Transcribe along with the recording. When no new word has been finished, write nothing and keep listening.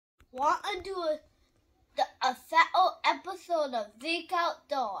want to do a full episode of Zeke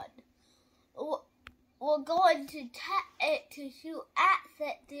Outdoors. We're going to shoot at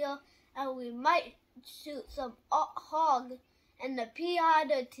that deal, and we might shoot some hogs, and the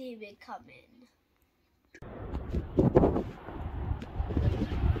Piotter team will come in.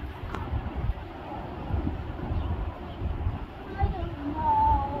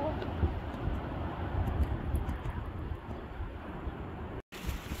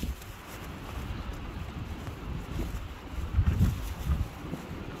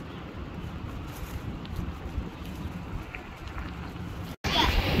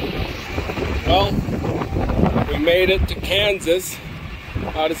 Well, we made it to Kansas.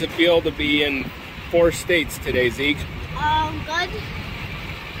 How does it feel to be in 4 states today, Zeke? Good.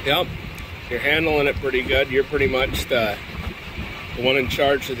 Yep. You're handling it pretty good. You're pretty much the one in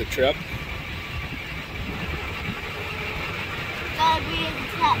charge of the trip. Gotta be in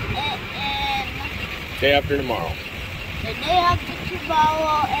Day after tomorrow. the day after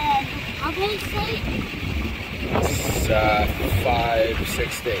tomorrow, and how many states? It's 5,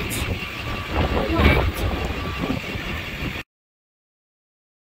 6 states.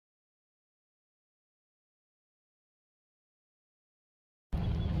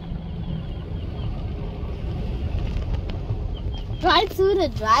 Drive through the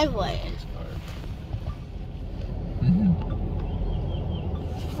driveway.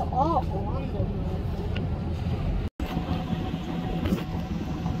 Oh, wonderful.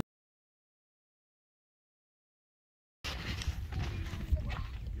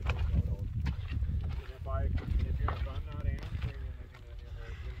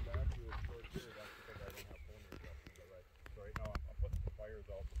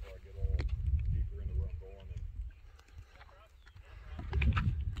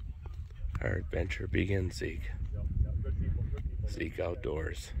 Our adventure begins, Zeke. Zeke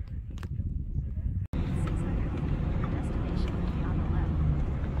Outdoors. Do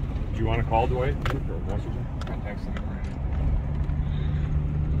you want to call Dwight or message him? I text him.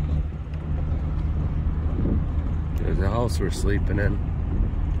 There's a house we're sleeping in.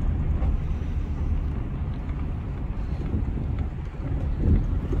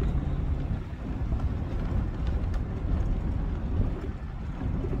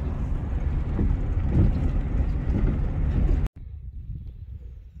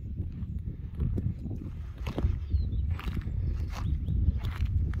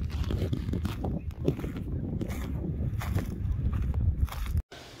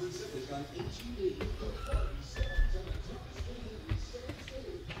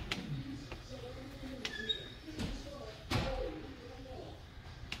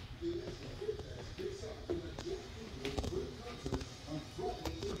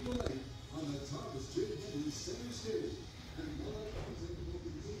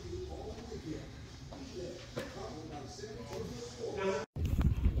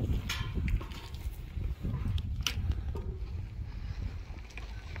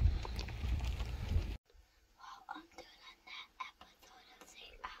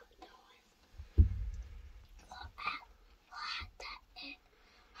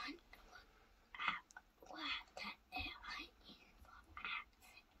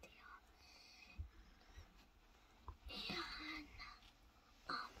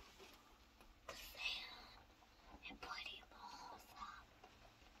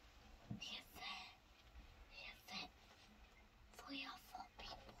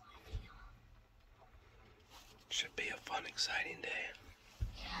 Should be a fun, exciting day.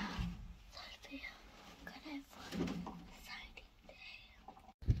 Yeah, that'd be a good and fun, exciting day.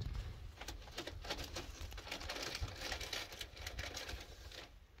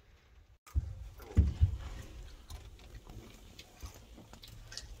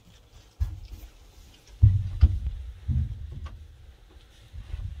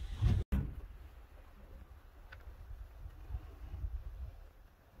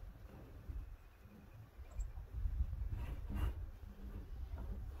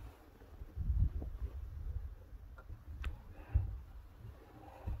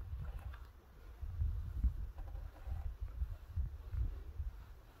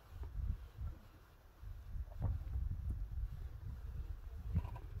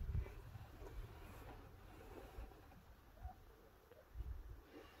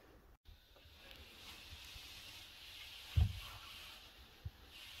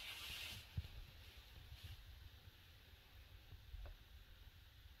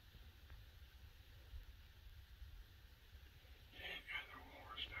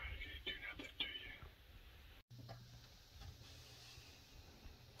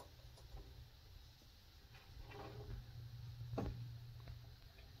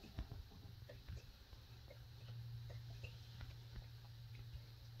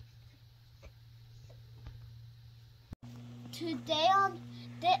 today on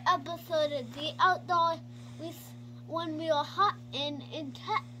this episode of Zeke Outdoors, when we were hunting and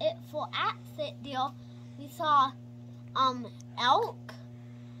checked it for accent deal, we saw elk,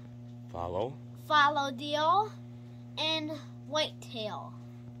 fallow deer, and whitetail.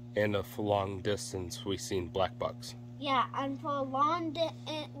 And for long distance, we seen black bucks. Yeah, and for a long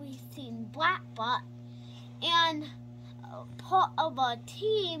distance, we seen black buck, and part of our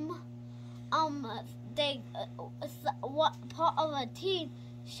team, part of a team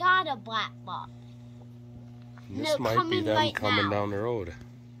shot a black buck. This might be them coming down the road.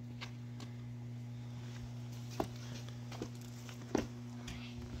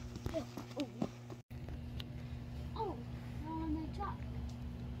 Oh, they're on the truck.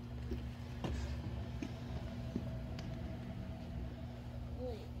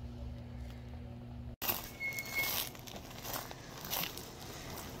 Wait.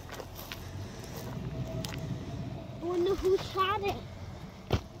 I wonder who shot it.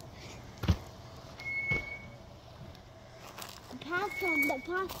 The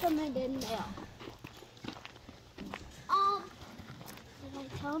possum is in there. Did I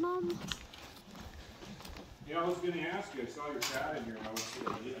tell them? Yeah, I was going to ask you. I saw your pad in here. And I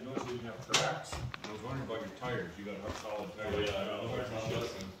noticed you didn't have tracks. I was wondering about your tires. You got solid tires.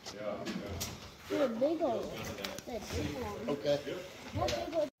 They're big ones. They're big ones. Okay. They're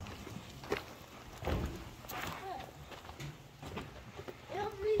big ones.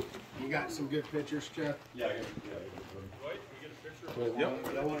 You got some good pictures, Chuck? Yeah, I got Right? We get a picture?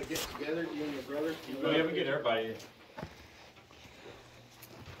 Y'all want to get together, you and your brother? Well, yeah, we get everybody.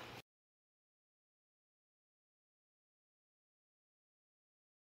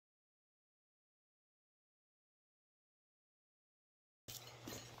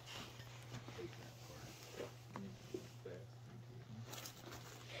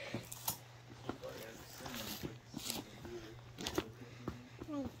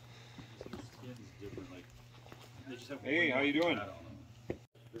 Hey, how you doing?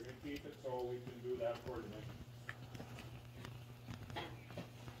 We're going to keep it so we can do that for tonight.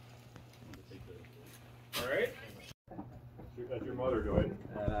 All right? That's your mother doing.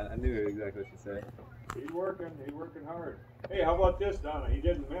 I knew exactly what she said. He's working hard. Hey, how about this, Donna? He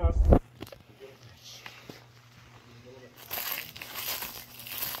didn't miss.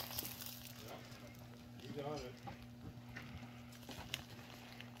 He's on it.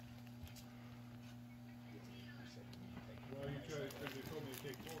 Well, you tried, because they told me to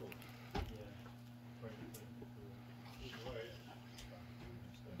take photos.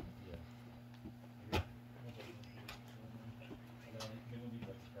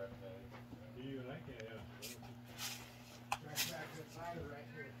 Even I can't,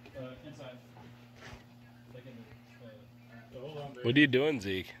 Inside. So hold on, babe. What are you doing,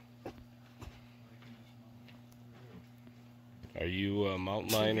 Zeke? Are you a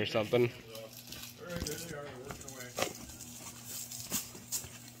mountain lion or something? Very good, they are working away.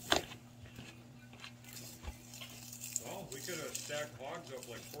 Well, we could have stacked hogs up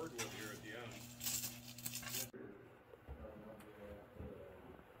like cordwood here at the end.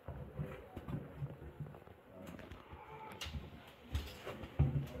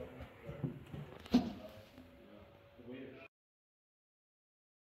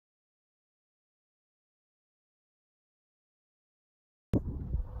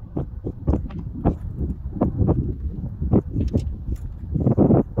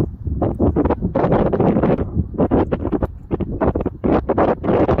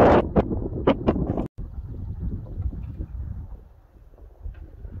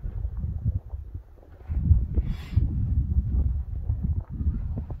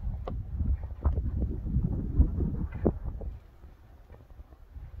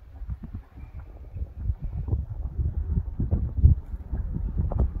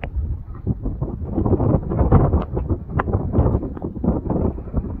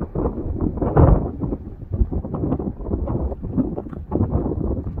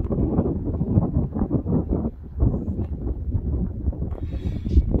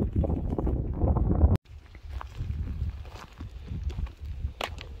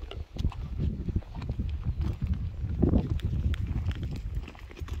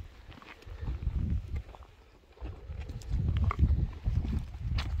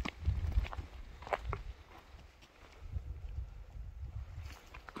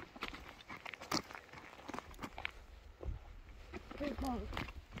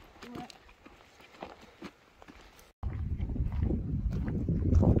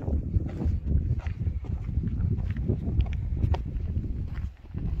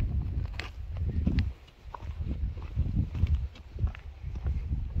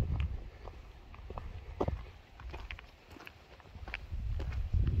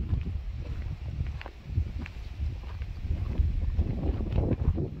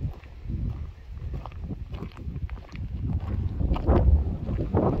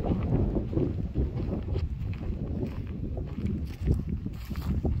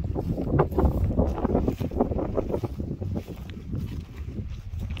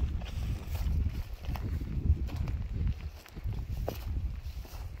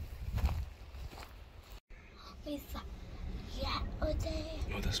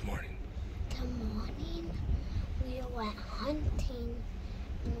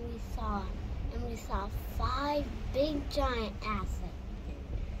 we saw 5 big giant acid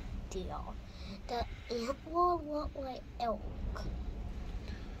deal. The antler looked like elk.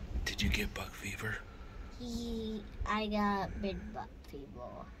 Did you get buck fever? I got big buck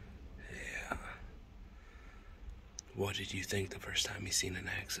fever. Yeah. What did you think the first time you seen an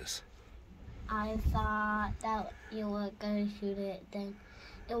axis? I thought that you were gonna shoot it, then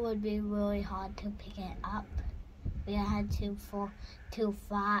it would be really hard to pick it up. We had to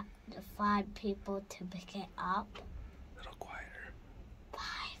five people to pick it up. A little quieter. 5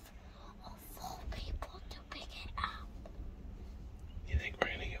 or 4 people to pick it up. You think we're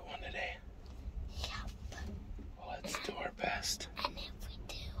gonna get one today? Yep. Well, let's do our best. And if we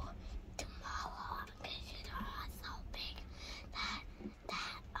do, tomorrow I'm gonna shoot a horse so big that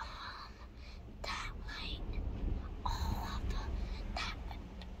like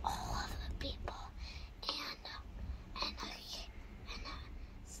all of the people and a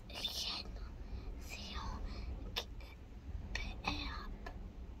kid seal pick it up.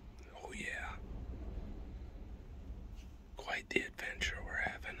 Oh yeah. Quite the adventure we're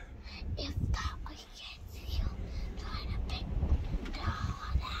having. If that was kid seal trying to pick all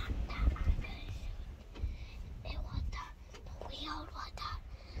of that I'm gonna shoot, it was the wheel would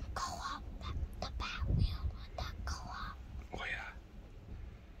go up, the back wheel would go up. Oh yeah.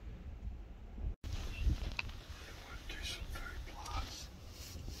 Went to some food plots,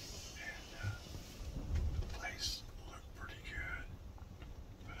 and the place looked pretty good,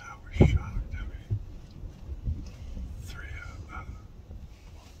 but I was shocked. I mean, 3 of them,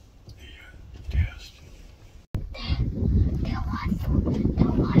 the test. There was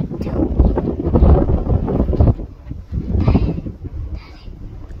 2.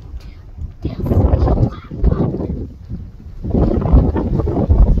 There's 3 black ones.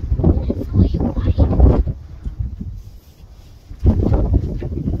 And 3 white.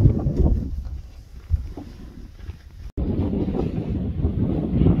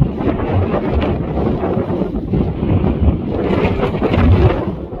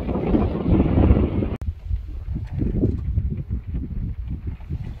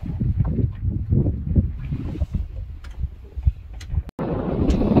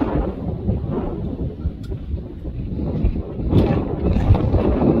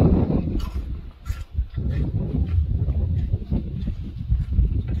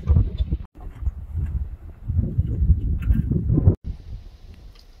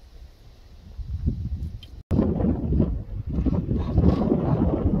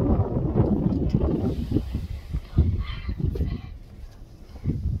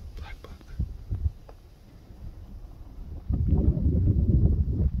 Black buck.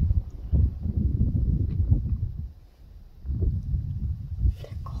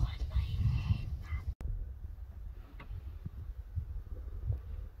 They're going my head.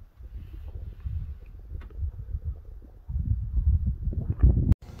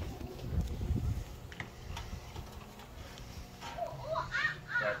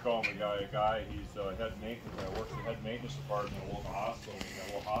 Back home, we got a guy, he's head maintenance, works the head maintenance department at a local hospital. We got a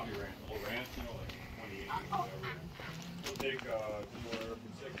little hobby ranch, a little ranch, you know, like 20 acres or whatever. We'll take anywhere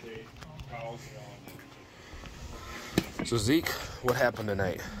from 6 to 8 cows, you know, and then So Zeke, what happened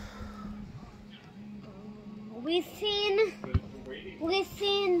tonight? We seen waiting.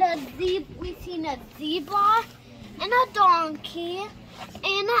 a zebra and a donkey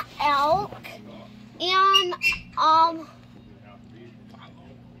and an elk and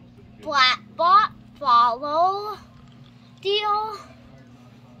black buck, follow deal,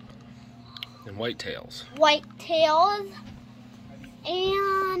 And whitetails. whitetails,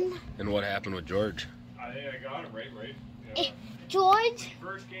 and And what happened with George? I think I got him right. Yeah. George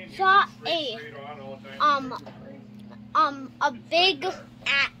First game, he shot was straight on all the time. a big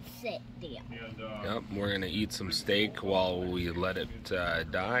acid deal. And, Yep, we're gonna eat some steak while we let it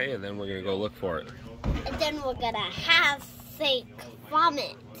die, and then we're gonna go look for it. And then we're gonna have steak from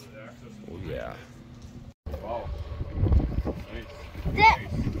it. Oh yeah. wow. Nice.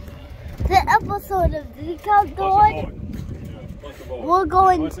 The episode of Zeke Outdoors, we're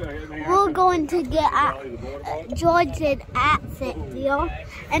going to get George's accent deal,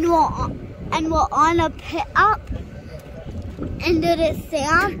 and we're on a pit up into the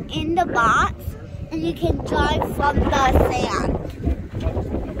sand in the box, and you can drive from the sand.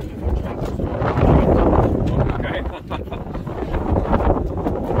 Okay.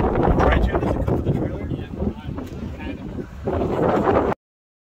 Right, Jen, does it come with the trailer? Yeah.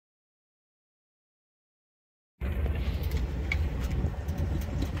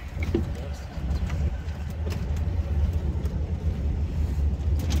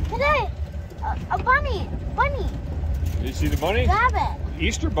 Today, a bunny, Did you see the bunny? grab it.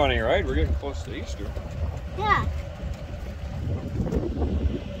 Easter bunny, right? We're getting close to Easter. Yeah.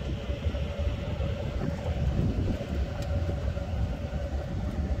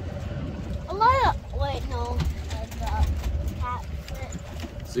 A lot of, wait, no.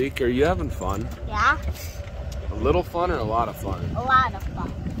 Zeke, are you having fun? Yeah, A little fun or a lot of fun? a lot of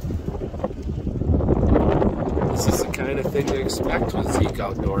fun. This is the kind of thing to expect with Zeke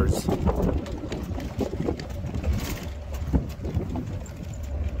Outdoors.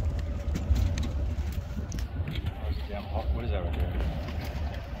 What is that right there?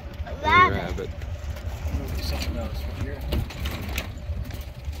 Rabbit.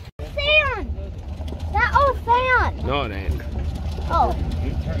 Fan! That old fan! No, it ain't. Oh.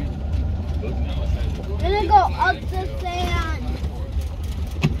 Gonna go up the fan.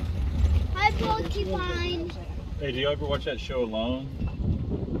 Hi, porcupine. Hey, do you ever watch that show Alone?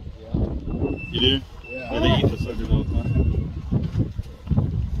 Yeah. You do? Yeah. Where they eat the suckers all the time?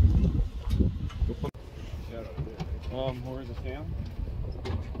 Where's the fan?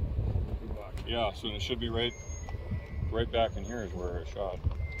 Yeah, so it should be right back in here is where it shot.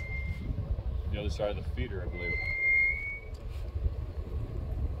 The other side of the feeder, I believe.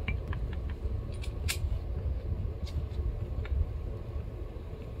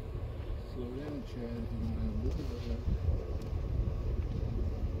 Slow down, Chad, if you don't have a look at that.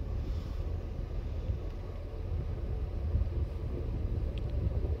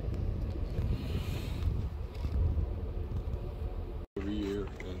 Every year,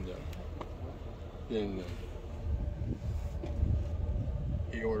 and then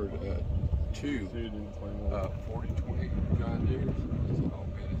he ordered two 40-20 John Deere's. I said, oh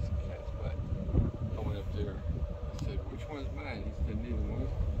man, it's a cat's butt. I went up there. I said, which one's mine? He said, neither one.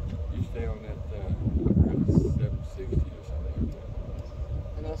 You stay on that, I forgot, 760 or something like that.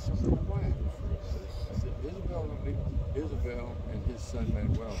 And I said, why? I said, Isabel and his son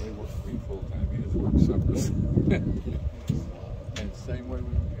Manuel, they work for me full time. He just works summers. And same way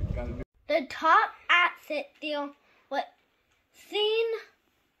we got a new. The top outfit deal was seen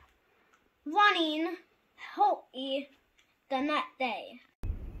running healthy the next day.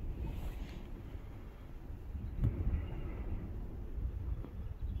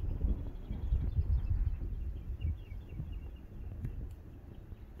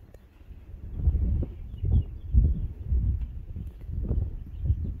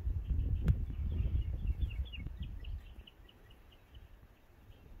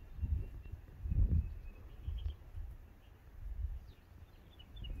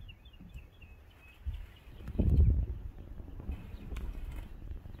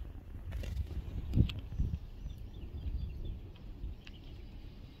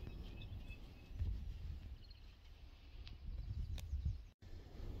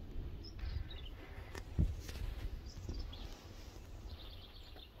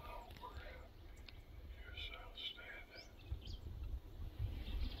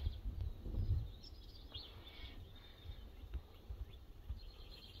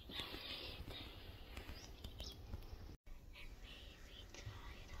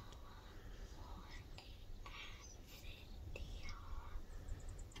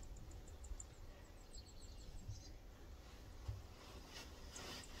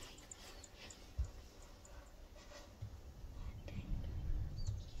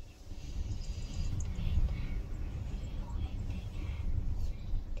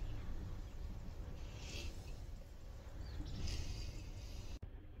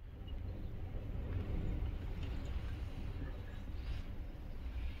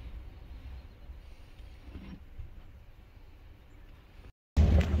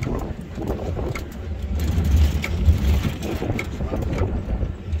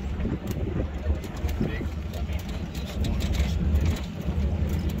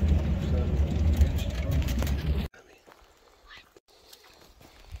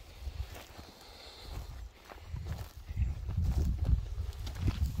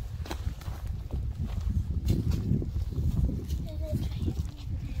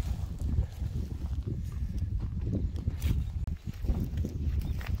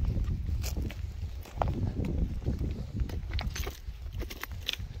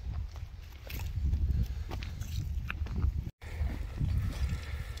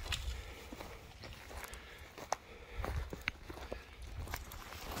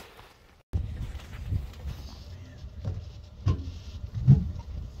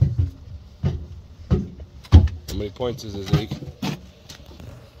 How many points is it, Zeke?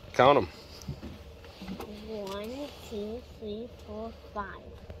 Count them. 1, 2, 3, 4, 5.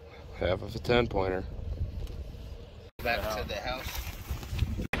 Half of a 10-pointer. Back to the house.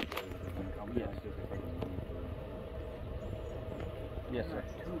 Yes, sir.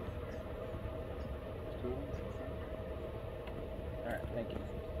 All right, thank you.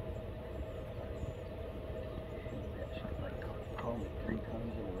 Call me 3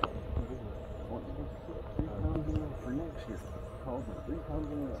 times in a row. What did you say? 3 times in a row for next year. Called me 3 times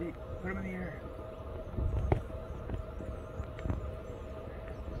in a row. Zeke, put him in the air.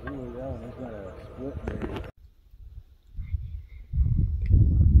 Really, that one has got a split there.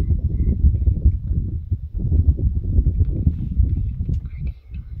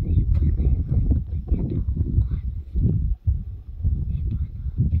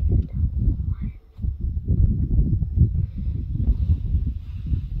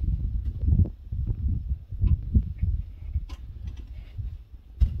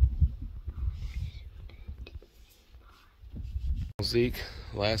 Zeke,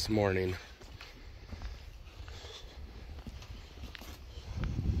 last morning.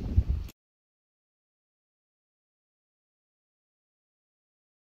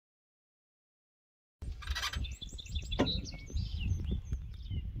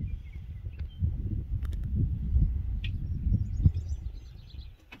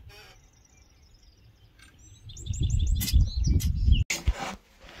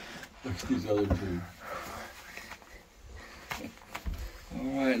 What's these other two? All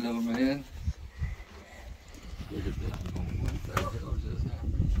right, little man. Look at that. What the hell just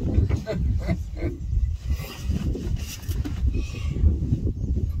happened?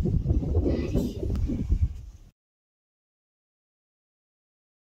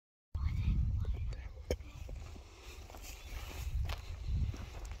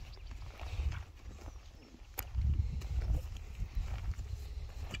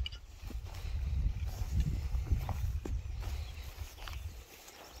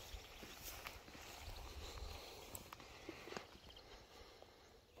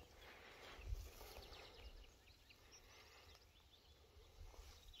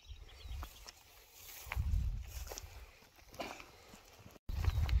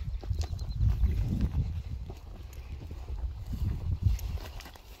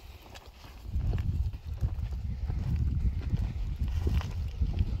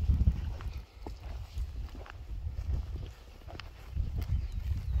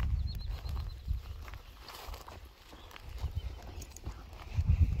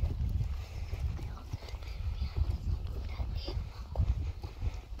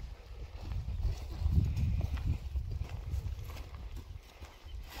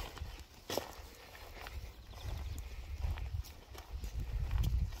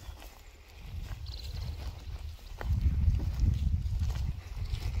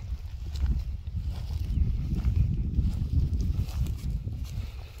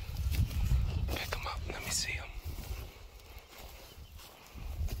 Pick him up. Let me see him.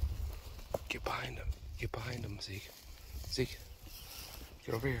 Get behind him. Get behind him, Zeke. Zeke,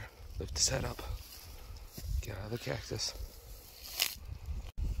 get over here. Lift his head up. Get out of the cactus.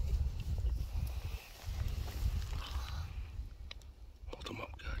 Hold him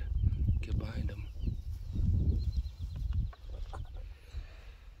up good. Get behind him.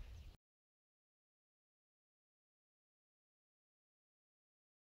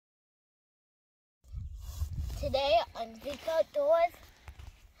 Today on Zeke Outdoors,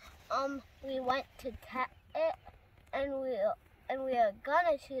 we went to test it, and we're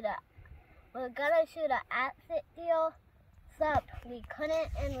gonna shoot a outfit deal, except we couldn't,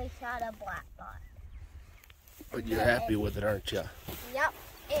 and we shot a black bot. But you're happy with it, aren't you? Yep,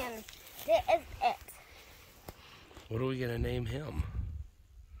 and this is it. What are we gonna name him?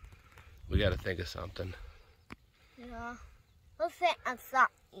 We gotta think of something. Yeah, let's think of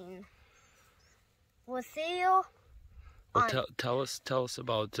something. We'll see you. Well, tell us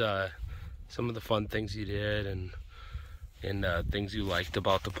about some of the fun things you did and things you liked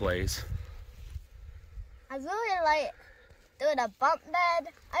about the place. I really like doing a bunk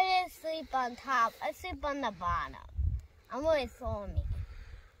bed. I didn't sleep on top. I sleep on the bottom. I'm really stormy.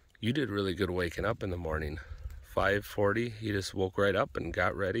 You did really good waking up in the morning. 5:40, you just woke right up and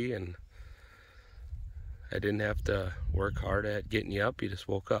got ready, and I didn't have to work hard at getting you up. You just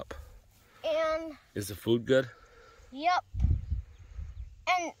woke up. And Is the food good? yep.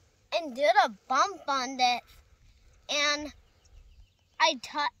 And did a bump on it, and I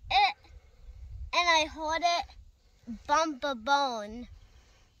touched it, and I heard it bump a bone.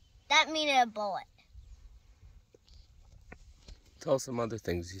 That means a bullet. Tell us some other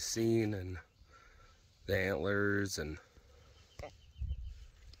things you've seen and the antlers and.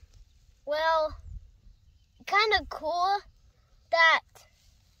 Well, kind of cool that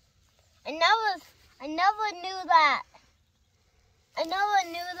I never knew that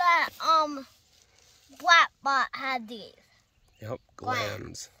black bot had these. Yep,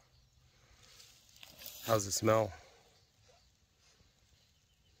 Glands. How's it smell?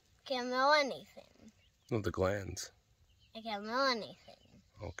 Can't smell anything. No, the glands. I can't smell anything.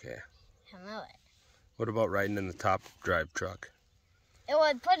 Okay. Can't smell it. What about riding in the top drive truck? It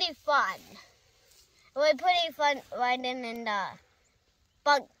was pretty fun. It was pretty fun riding in the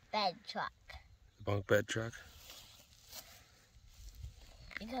bunk bed truck. The bunk bed truck?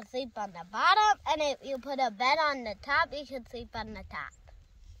 You can sleep on the bottom, and if you put a bed on the top, you can sleep on the top.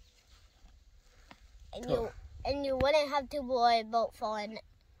 And you wouldn't have to worry about falling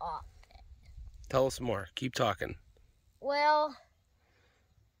off it. Tell us more. Keep talking. Well,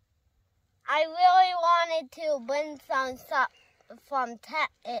 I really wanted to bring some stuff from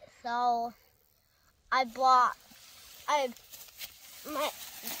Piotter, so my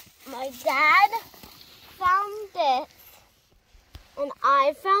dad found this, and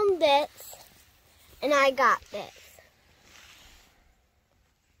I found this, and I got this.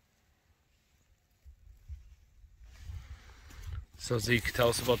 So Zeke, tell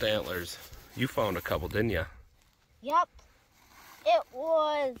us about the antlers. You found a couple, didn't you? Yep. It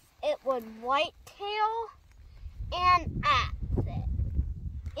was whitetail and axis.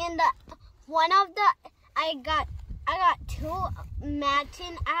 And I got two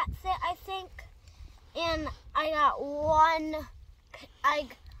matching axis, I think. And I got one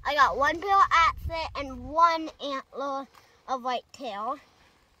pair of axis and one antler of whitetail.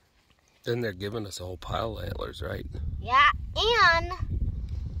 Then they're giving us a whole pile of antlers, right? Yeah, and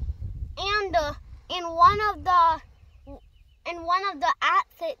one of the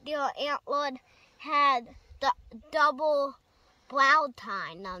axis deer antler had the double brown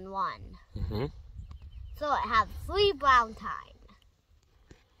tine on one. Mm-hmm. So it had 3 brown tine.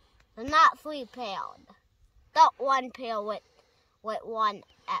 So not 3 paired. Not 1 pair with 1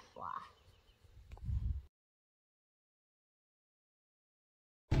 antler.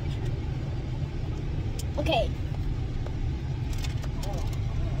 Okay.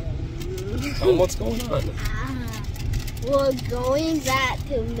 Oh, what's going on? We're going back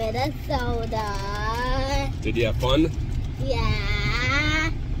to Minnesota. Did you have fun? Yeah.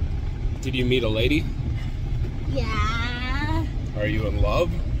 Did you meet a lady? Yeah. Are you in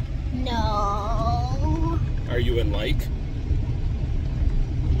love? No. Are you in like?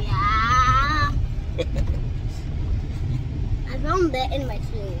 Yeah. I found it in my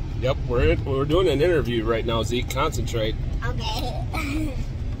shoe. Yep, we're doing an interview right now, Zeke. Concentrate. Okay.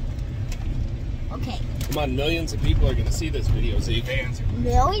 Okay. Come on, millions of people are going to see this video, Zeke.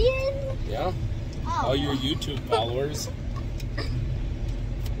 Million? Yeah? Oh. All your YouTube followers.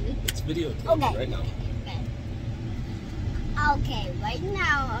 It's videotaped Okay. right now. Okay, right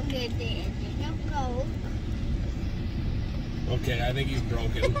now I'm going to go. Okay, I think he's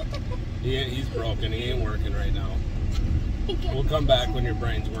broken. He's broken. He ain't working right now. We'll come back when your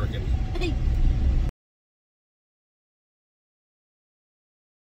brain's working.